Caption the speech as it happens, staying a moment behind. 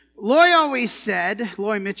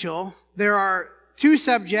Loy Mitchell, there are two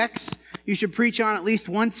subjects you should preach on at least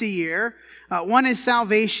once a year. One is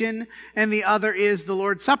salvation, and the other is the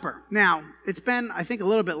Lord's Supper. Now, it's been, I think, a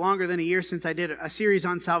little bit longer than a year since I did a series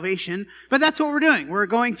on salvation, but that's what we're doing. We're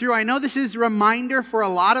going through, I know this is a reminder for a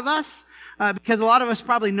lot of us, because a lot of us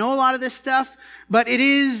probably know a lot of this stuff, but it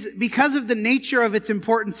is, because of the nature of its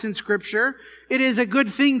importance in Scripture, it is a good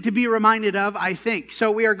thing to be reminded of, I think.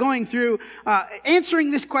 So we are going through,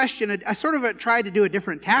 answering this question. I sort of tried to do a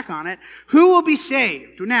different tack on it. Who will be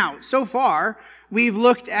saved? Now, so far, we've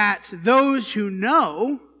looked at those who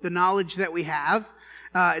know the knowledge that we have.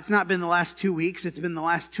 It's not been the last 2 weeks. It's been the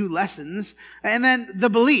last 2 lessons. And then the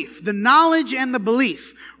belief, the knowledge and the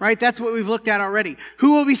belief, right? That's what we've looked at already.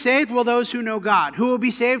 Who will be saved? Well, those who know God. Who will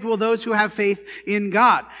be saved? Well, those who have faith in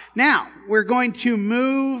God. Now, we're going to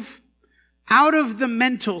move out of the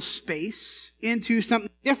mental space into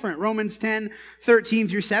something different. Romans 10:13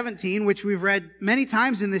 through 17, which we've read many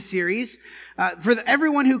times in this series.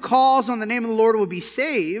 Everyone who calls on the name of the Lord will be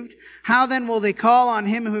saved. How then will they call on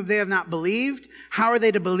him whom they have not believed? How are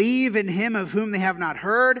they to believe in him of whom they have not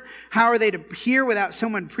heard? How are they to hear without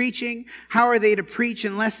someone preaching? How are they to preach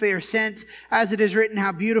unless they are sent? As it is written,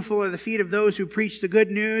 how beautiful are the feet of those who preach the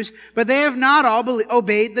good news. But they have not all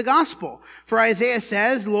obeyed the gospel. For Isaiah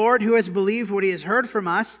says, Lord, who has believed what he has heard from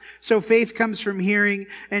us? So faith comes from hearing,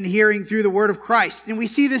 and hearing through the word of Christ. And we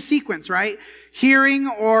see this sequence, right? Hearing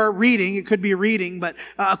or reading, it could be reading, but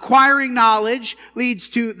acquiring knowledge leads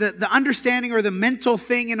to the understanding or the mental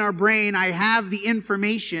thing in our brain. I have the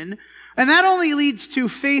information. And that only leads to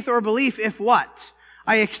faith or belief if what?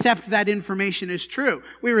 I accept that information is true.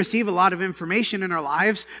 We receive a lot of information in our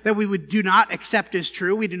lives that we do not accept as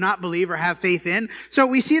true. We do not believe or have faith in. So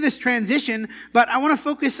we see this transition, but I want to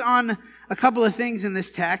focus on a couple of things in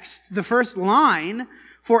this text. The first line,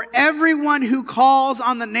 for everyone who calls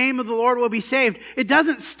on the name of the Lord will be saved. It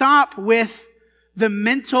doesn't stop with the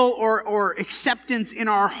mental or acceptance in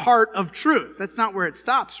our heart of truth. That's not where it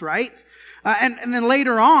stops, right? And then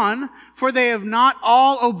later on, for they have not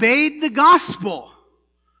all obeyed the gospel.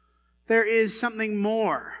 There is something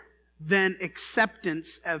more than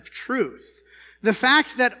acceptance of truth. The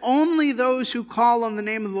fact that only those who call on the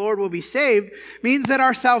name of the Lord will be saved means that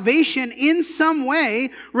our salvation in some way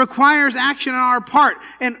requires action on our part.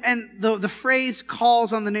 And the phrase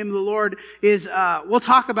calls on the name of the Lord is, we'll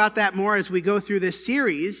talk about that more as we go through this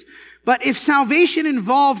series. But if salvation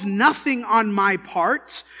involved nothing on my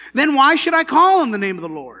part, then why should I call on the name of the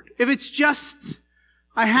Lord? If it's just,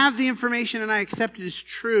 I have the information and I accept it as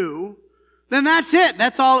true, then that's it.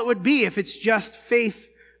 That's all it would be if it's just faith.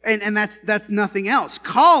 And that's nothing else.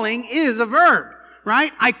 Calling is a verb,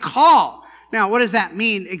 right? I call. Now, what does that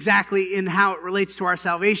mean exactly in how it relates to our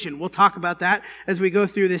salvation? We'll talk about that as we go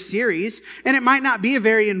through this series. And it might not be a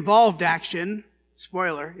very involved action.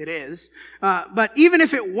 Spoiler, it is. But even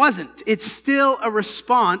if it wasn't, it's still a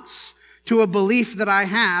response to a belief that I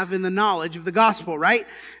have in the knowledge of the gospel, right?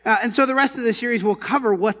 And so the rest of the series will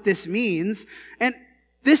cover what this means. And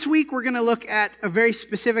this week we're going to look at a very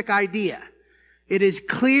specific idea. It is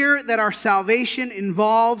clear that our salvation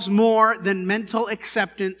involves more than mental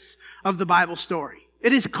acceptance of the Bible story.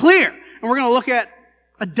 It is clear. And we're going to look at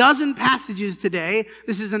a dozen passages today.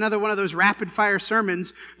 This is another one of those rapid fire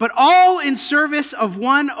sermons, but all in service of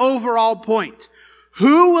one overall point.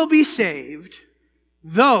 Who will be saved?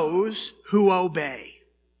 Those who obey.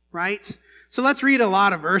 Right? So let's read a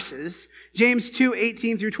lot of verses. James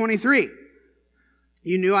 2:18 through 23.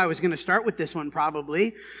 You knew I was going to start with this one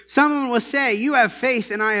probably. Someone will say, you have faith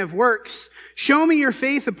and I have works. Show me your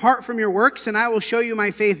faith apart from your works and I will show you my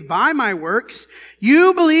faith by my works.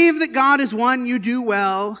 You believe that God is one, you do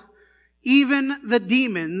well. Even the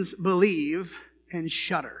demons believe and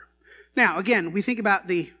shudder. Now, again, we think about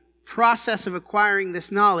the process of acquiring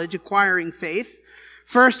this knowledge, acquiring faith.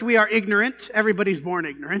 First, we are ignorant. Everybody's born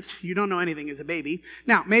ignorant. You don't know anything as a baby.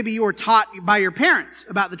 Now, maybe you were taught by your parents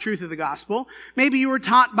about the truth of the gospel. Maybe you were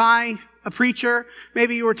taught by a preacher.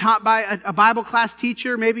 Maybe you were taught by a Bible class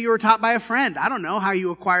teacher. Maybe you were taught by a friend. I don't know how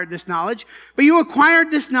you acquired this knowledge. But you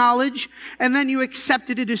acquired this knowledge, and then you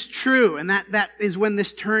accepted it as true. And that is when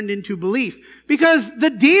this turned into belief. Because the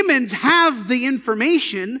demons have the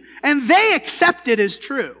information, and they accept it as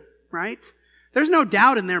true, right? There's no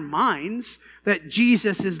doubt in their minds that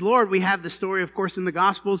Jesus is Lord. We have the story, of course, in the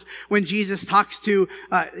Gospels when Jesus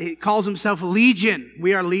he calls himself Legion.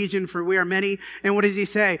 We are Legion, for we are many. And what does he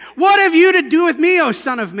say? What have you to do with me, O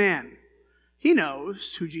Son of Man? He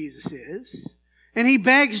knows who Jesus is. And he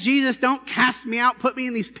begs Jesus, don't cast me out, put me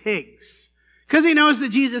in these pigs. Because he knows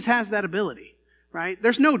that Jesus has that ability. right?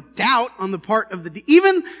 There's no doubt on the part of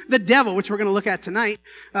even the devil, which we're going to look at tonight,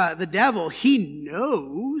 the devil, he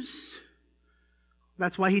knows.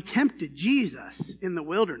 That's why he tempted Jesus in the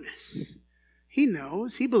wilderness. He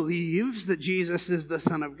knows, he believes that Jesus is the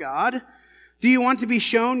Son of God. Do you want to be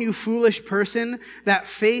shown, you foolish person, that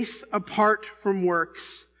faith apart from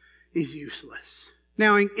works is useless?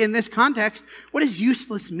 Now, in this context, what does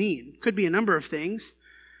useless mean? Could be a number of things.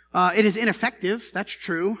 It is ineffective, that's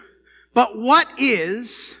true. But what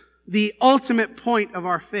is the ultimate point of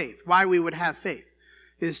our faith? Why we would have faith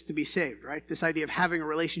is to be saved, right? This idea of having a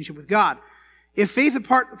relationship with God. If faith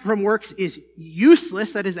apart from works is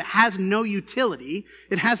useless, that is, it has no utility,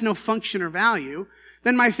 it has no function or value,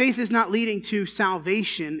 then my faith is not leading to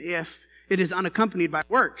salvation if it is unaccompanied by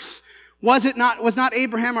works. Was not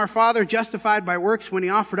Abraham our father justified by works when he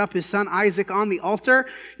offered up his son Isaac on the altar?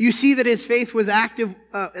 You see that his faith was active,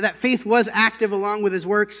 that faith was active along with his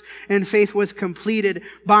works, and faith was completed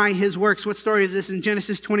by his works. What story is this in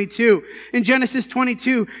Genesis 22? In Genesis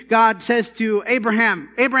 22, God says to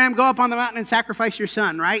Abraham, go up on the mountain and sacrifice your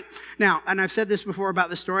son, right? Now, and I've said this before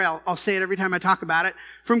about this story, I'll say it every time I talk about it.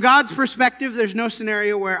 From God's perspective, there's no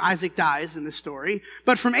scenario where Isaac dies in this story.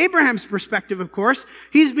 But from Abraham's perspective, of course,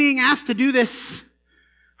 he's being asked to do this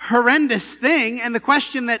horrendous thing. And the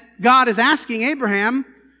question that God is asking Abraham,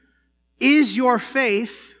 is your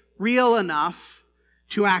faith real enough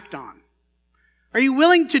to act on? Are you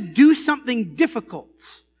willing to do something difficult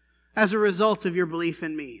as a result of your belief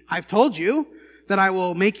in me? I've told you that I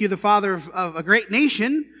will make you the father of a great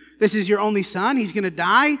nation. This is your only son. He's going to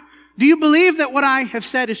die. Do you believe that what I have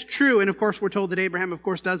said is true? And of course, we're told that Abraham, of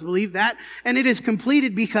course, does believe that. And it is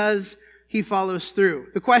completed because he follows through.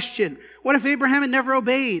 The question, what if Abraham had never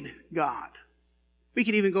obeyed God? We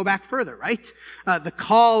could even go back further, right? The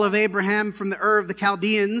call of Abraham from the Ur of the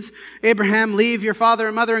Chaldeans. Abraham, leave your father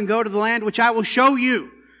and mother and go to the land which I will show you.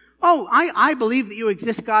 Oh, I believe that you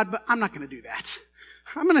exist, God, but I'm not going to do that.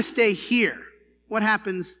 I'm going to stay here. What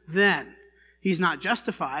happens then? He's not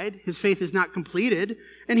justified. His faith is not completed.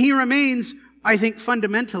 And he remains, I think,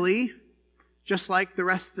 fundamentally just like the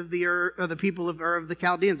rest of the people of Ur of the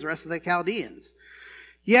Chaldeans, the rest of the Chaldeans.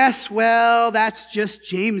 Yes, well, that's just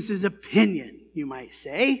James's opinion, you might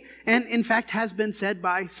say, and in fact has been said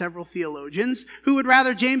by several theologians who would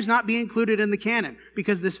rather James not be included in the canon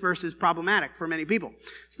because this verse is problematic for many people.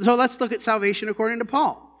 So let's look at salvation according to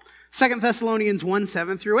Paul. 2 Thessalonians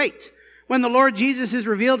 1:7-8. When the Lord Jesus is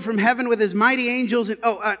revealed from heaven with his mighty angels,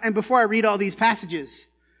 and before I read all these passages,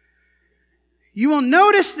 you will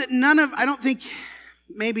notice that I don't think,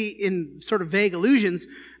 maybe in sort of vague allusions,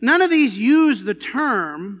 none of these use the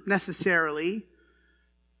term necessarily,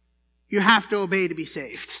 you have to obey to be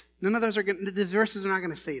saved. None of those the verses are not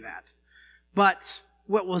going to say that. But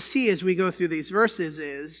what we'll see as we go through these verses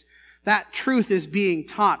is that truth is being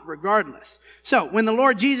taught regardless. So, when the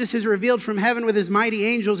Lord Jesus is revealed from heaven with his mighty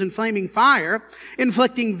angels in flaming fire,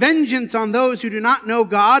 inflicting vengeance on those who do not know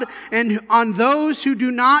God and on those who do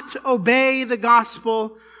not obey the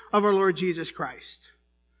gospel of our Lord Jesus Christ.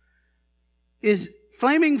 Is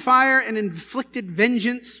flaming fire and inflicted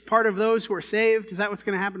vengeance part of those who are saved? Is that what's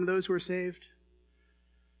going to happen to those who are saved?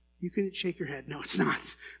 You can shake your head. No, it's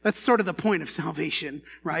not. That's sort of the point of salvation,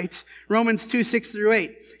 right? Romans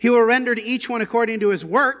 2:6-8. He will render to each one according to his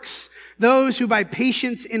works, those who by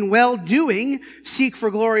patience in well-doing seek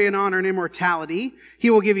for glory and honor and immortality.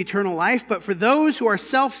 He will give eternal life. But for those who are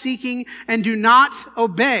self-seeking and do not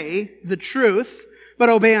obey the truth, but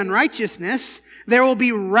obey unrighteousness, there will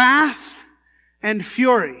be wrath and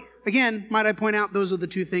fury. Again, might I point out, those are the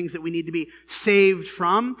two things that we need to be saved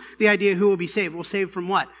from. The idea who will be saved. Well, saved from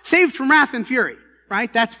what? Saved from wrath and fury,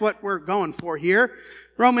 right? That's what we're going for here.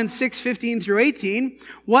 Romans 6:15-18.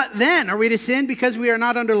 What then? Are we to sin because we are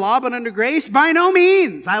not under law but under grace? By no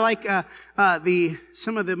means. I like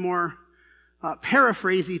some of the more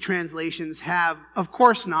paraphrasey translations have, of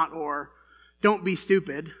course not, or don't be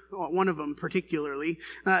stupid. One of them particularly.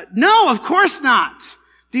 No, of course not.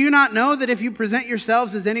 Do you not know that if you present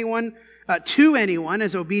yourselves as to anyone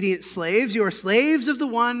as obedient slaves, you are slaves of the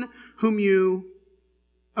one whom you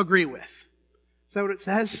agree with? Is that what it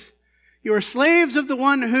says? You are slaves of the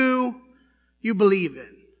one who you believe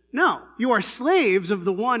in. No, you are slaves of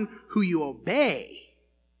the one who you obey.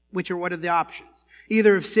 Which are what are the options?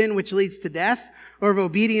 Either of sin, which leads to death, or of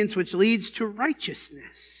obedience, which leads to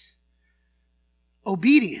righteousness.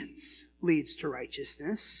 Obedience leads to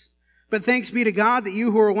righteousness. But thanks be to God that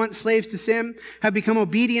you who were once slaves to sin have become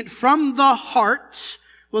obedient from the heart.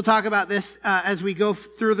 We'll talk about this as we go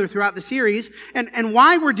throughout the series. And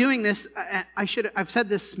why we're doing this, I've said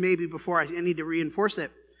this maybe before, I need to reinforce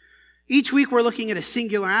it. Each week we're looking at a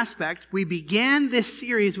singular aspect. We began this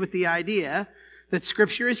series with the idea that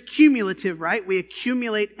Scripture is cumulative, right? We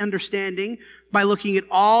accumulate understanding by looking at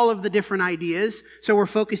all of the different ideas. So we're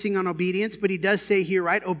focusing on obedience, but he does say here,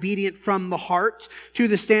 right? Obedient from the heart to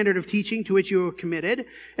the standard of teaching to which you are committed.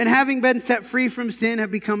 And having been set free from sin,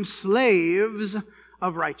 have become slaves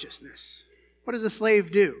of righteousness. What does a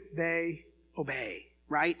slave do? They obey,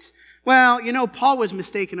 right? Well, Paul was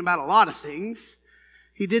mistaken about a lot of things.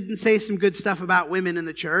 He didn't say some good stuff about women in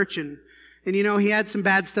the church, and he had some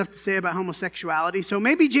bad stuff to say about homosexuality. So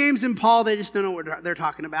maybe James and Paul, they just don't know what they're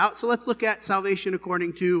talking about. So let's look at salvation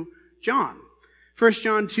according to John. 1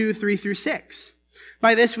 John 2, 3 through 6.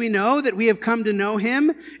 By this we know that we have come to know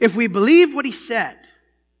him if we believe what he said.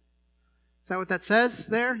 Is that what that says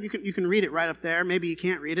there? You can read it right up there. Maybe you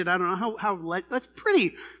can't read it. I don't know how that's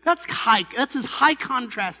pretty. That's as high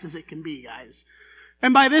contrast as it can be, guys.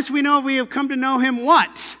 And by this we know we have come to know him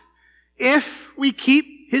what? If we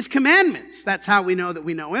keep his commandments. That's how we know that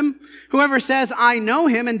we know him. Whoever says, I know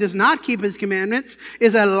him, and does not keep his commandments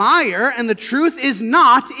is a liar, and the truth is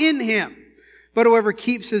not in him. But whoever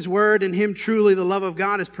keeps his word, in him truly the love of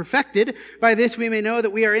God is perfected. By this we may know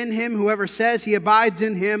that we are in him. Whoever says he abides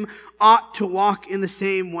in him ought to walk in the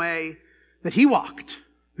same way that he walked.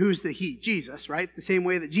 Who's the he? Jesus, right? The same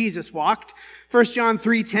way that Jesus walked. 1 John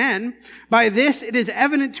 3:10. By this it is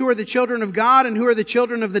evident who are the children of God and who are the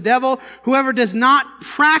children of the devil. Whoever does not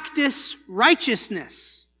practice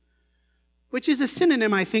righteousness, which is a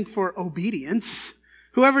synonym, I think, for obedience.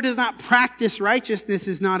 Whoever does not practice righteousness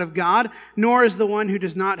is not of God, nor is the one who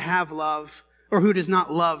does not have love, or who does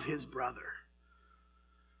not love his brother.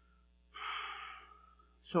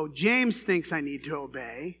 So James thinks I need to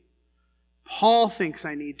obey. Paul thinks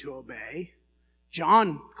I need to obey.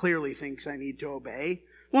 John clearly thinks I need to obey.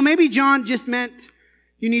 Well, maybe John just meant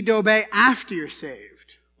you need to obey after you're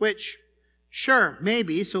saved, which, sure,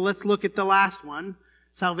 maybe. So let's look at the last one,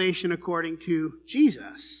 salvation according to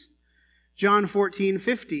Jesus. John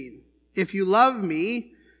 14:15. If you love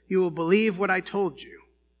me, you will believe what I told you.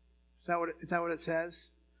 Is that what it says?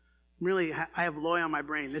 Really, I have Loy on my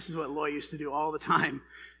brain. This is what Loy used to do all the time.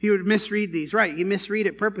 He would misread these. Right, he misread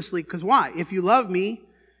it purposely, because why? If you love me,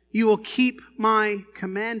 you will keep my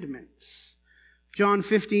commandments. John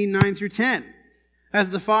 15:9 through 10. As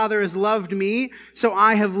the Father has loved me, so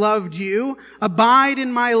I have loved you. Abide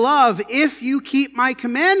in my love. If you keep my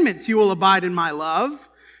commandments, you will abide in my love,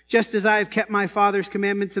 just as I have kept my Father's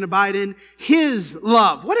commandments and abide in his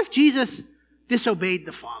love. What if Jesus disobeyed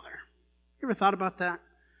the Father? You ever thought about that?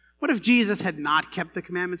 What if Jesus had not kept the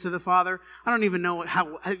commandments of the Father? I don't even know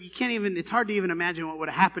it's hard to even imagine what would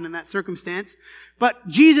have happened in that circumstance. But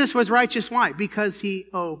Jesus was righteous. Why? Because he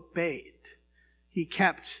obeyed. He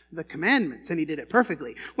kept the commandments and he did it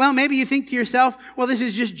perfectly. Well, maybe you think to yourself, well, this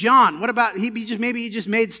is just John. What about, maybe he just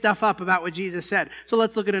made stuff up about what Jesus said. So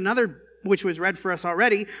let's look at another, which was read for us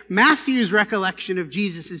already, Matthew's recollection of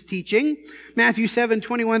Jesus' teaching. Matthew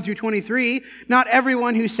 7:21 through 23. Not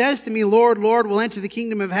everyone who says to me, Lord, Lord, will enter the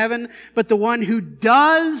kingdom of heaven, but the one who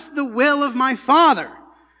does the will of my Father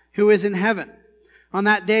who is in heaven. On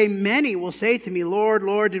that day, many will say to me, Lord,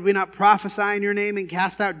 Lord, did we not prophesy in your name and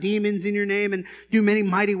cast out demons in your name and do many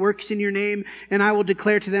mighty works in your name? And I will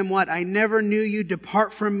declare to them what? I never knew you.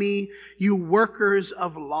 Depart from me, you workers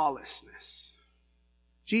of lawlessness.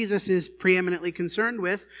 Jesus is preeminently concerned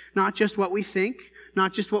with not just what we think,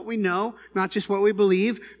 not just what we know, not just what we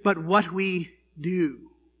believe, but what we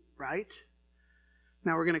do, right?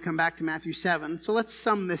 Now we're going to come back to Matthew 7. So let's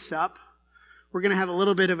sum this up. We're going to have a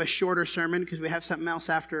little bit of a shorter sermon because we have something else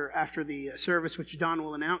after the service, which Don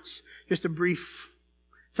will announce. Just a brief,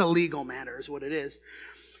 it's a legal matter is what it is.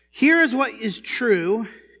 Here is what is true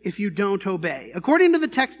if you don't obey. According to the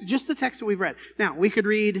text, just the text that we've read. Now, we could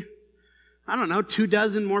read,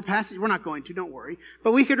 24 more passages. We're not going to, don't worry.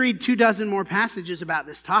 But we could read 24 more passages about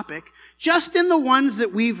this topic, just in the ones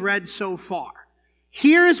that we've read so far.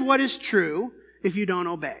 Here's what is true if you don't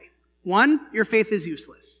obey. 1, your faith is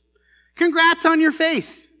useless. Congrats on your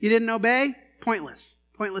faith. You didn't obey? Pointless.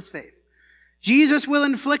 Pointless faith. Jesus will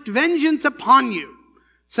inflict vengeance upon you.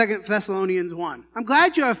 2 Thessalonians 1. I'm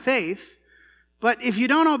glad you have faith, but if you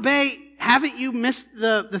don't obey, haven't you missed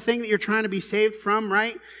the thing that you're trying to be saved from,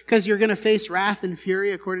 right? Because you're going to face wrath and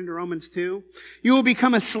fury, according to Romans 2. You will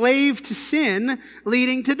become a slave to sin,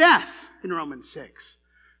 leading to death, in Romans 6.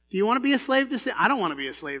 Do you want to be a slave to sin? I don't want to be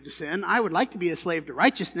a slave to sin. I would like to be a slave to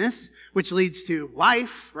righteousness, which leads to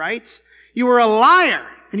life, right? You are a liar,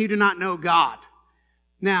 and you do not know God.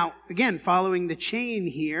 Now, again, following the chain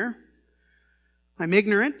here, I'm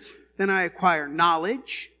ignorant, then I acquire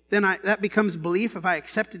knowledge, then that becomes belief if I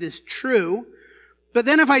accept it as true, But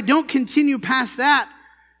then if I don't continue past that,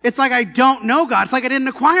 it's like I don't know God. It's like I didn't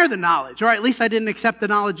acquire the knowledge, or at least I didn't accept the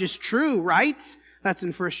knowledge as true, right? That's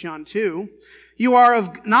in 1 John 2. You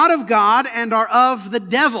are not of God and are of the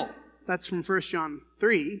devil. That's from 1 John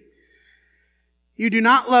 3. You do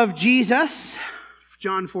not love Jesus,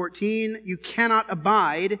 John 14. You cannot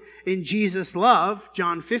abide in Jesus' love,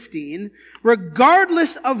 John 15.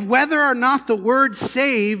 Regardless of whether or not the word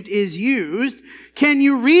saved is used, can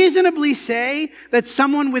you reasonably say that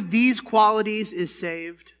someone with these qualities is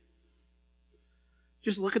saved?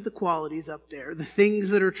 Just look at the qualities up there, the things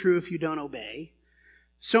that are true if you don't obey.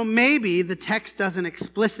 So maybe the text doesn't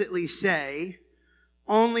explicitly say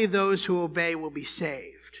only those who obey will be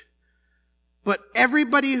saved. But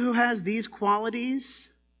everybody who has these qualities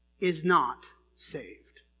is not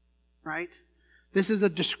saved, right? This is a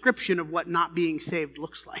description of what not being saved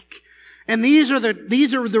looks like. And these are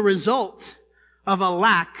the result of a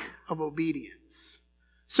lack of obedience.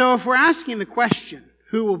 So if we're asking the question,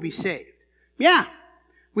 who will be saved? Yeah,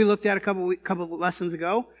 we looked at a couple of lessons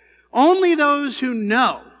ago. Only those who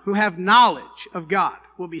know, who have knowledge of God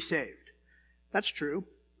will be saved. That's true.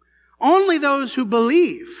 Only those who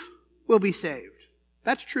believe will be saved.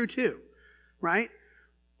 That's true too, right?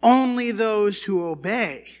 Only those who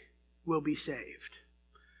obey will be saved.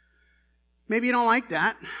 Maybe you don't like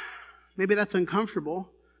that. Maybe that's uncomfortable.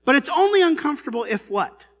 But it's only uncomfortable if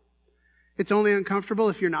what? It's only uncomfortable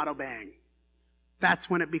if you're not obeying. That's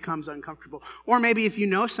when it becomes uncomfortable. Or maybe if you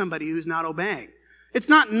know somebody who's not obeying. It's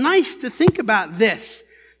not nice to think about this,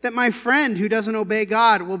 that my friend who doesn't obey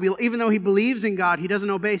God will be, even though he believes in God, he doesn't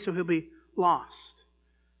obey, so he'll be lost.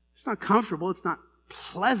 It's not comfortable. It's not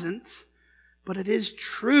pleasant, but it is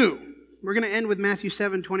true. We're going to end with Matthew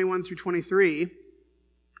 7:21 through 23,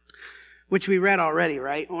 which we read already,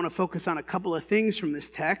 right? I want to focus on a couple of things from this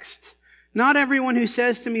text. Not everyone who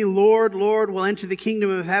says to me, Lord, Lord, will enter the kingdom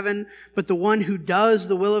of heaven, but the one who does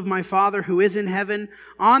the will of my Father who is in heaven.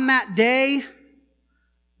 On that day,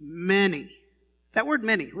 many. That word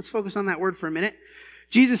many, let's focus on that word for a minute.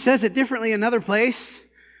 Jesus says it differently in another place.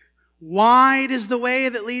 Wide is the way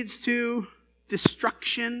that leads to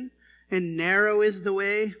destruction, and narrow is the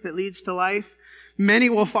way that leads to life. Many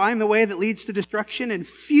will find the way that leads to destruction, and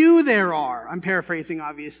few there are, I'm paraphrasing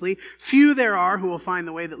obviously, few there are who will find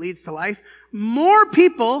the way that leads to life. More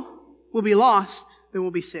people will be lost than will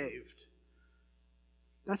be saved.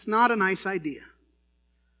 That's not a nice idea.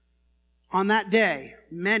 On that day,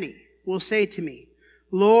 many will say to me,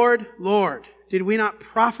 Lord, Lord, did we not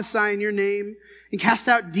prophesy in your name and cast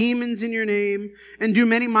out demons in your name and do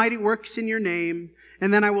many mighty works in your name?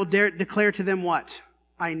 And then I will declare to them what?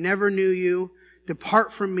 I never knew you.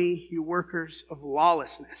 Depart from me, you workers of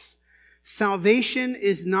lawlessness. Salvation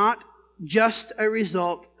is not just a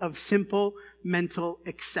result of simple mental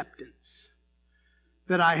acceptance.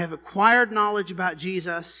 That I have acquired knowledge about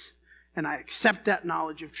Jesus and I accept that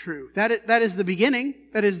knowledge of truth. That is the beginning.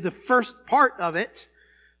 That is the first part of it,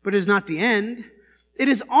 but is not the end. It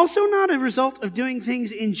is also not a result of doing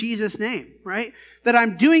things in Jesus' name, right? That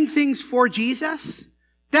I'm doing things for Jesus.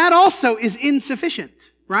 That also is insufficient,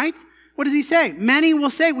 right? What does he say? Many will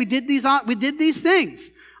say, we did these things.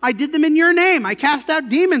 I did them in your name. I cast out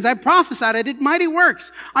demons. I prophesied. I did mighty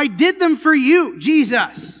works. I did them for you,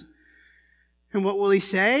 Jesus. And what will he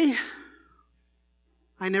say?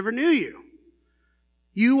 I never knew you.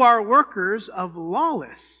 You are workers of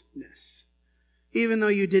lawlessness. Even though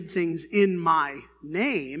you did things in my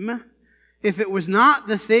name, if it was not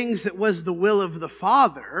the things that was the will of the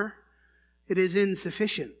Father, it is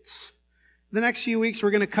insufficient. The next few weeks,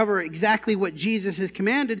 we're going to cover exactly what Jesus has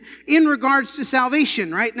commanded in regards to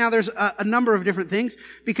salvation, right? Now, there's a number of different things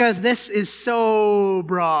because this is so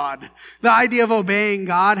broad. The idea of obeying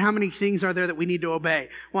God, how many things are there that we need to obey?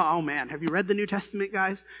 Well, oh man, have you read the New Testament,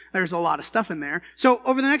 guys? There's a lot of stuff in there. So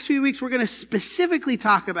over the next few weeks, we're going to specifically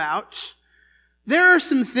talk about there are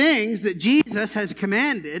some things that Jesus has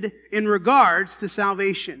commanded in regards to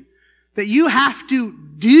salvation that you have to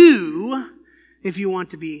do if you want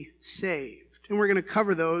to be saved. And we're going to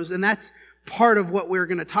cover those, and that's part of what we're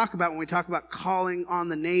going to talk about when we talk about calling on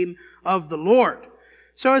the name of the Lord.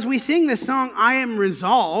 So as we sing this song, I Am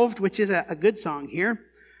Resolved, which is a good song here.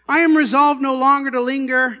 I am resolved no longer to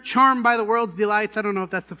linger, charmed by the world's delights. I don't know if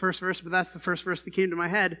that's the first verse, but that's the first verse that came to my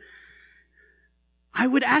head. I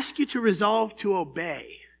would ask you to resolve to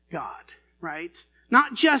obey God, right?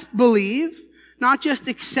 Not just believe, not just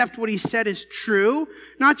accept what he said is true,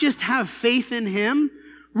 not just have faith in him.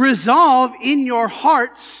 Resolve in your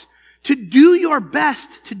hearts to do your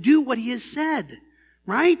best to do what he has said,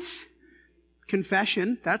 right?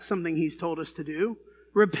 Confession, that's something he's told us to do.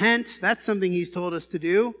 Repent, that's something he's told us to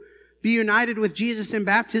do. be united with Jesus in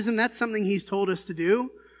baptism. That's something he's told us to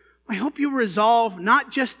do. I hope you resolve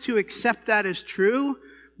not just to accept that as true,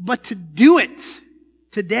 but to do it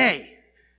today.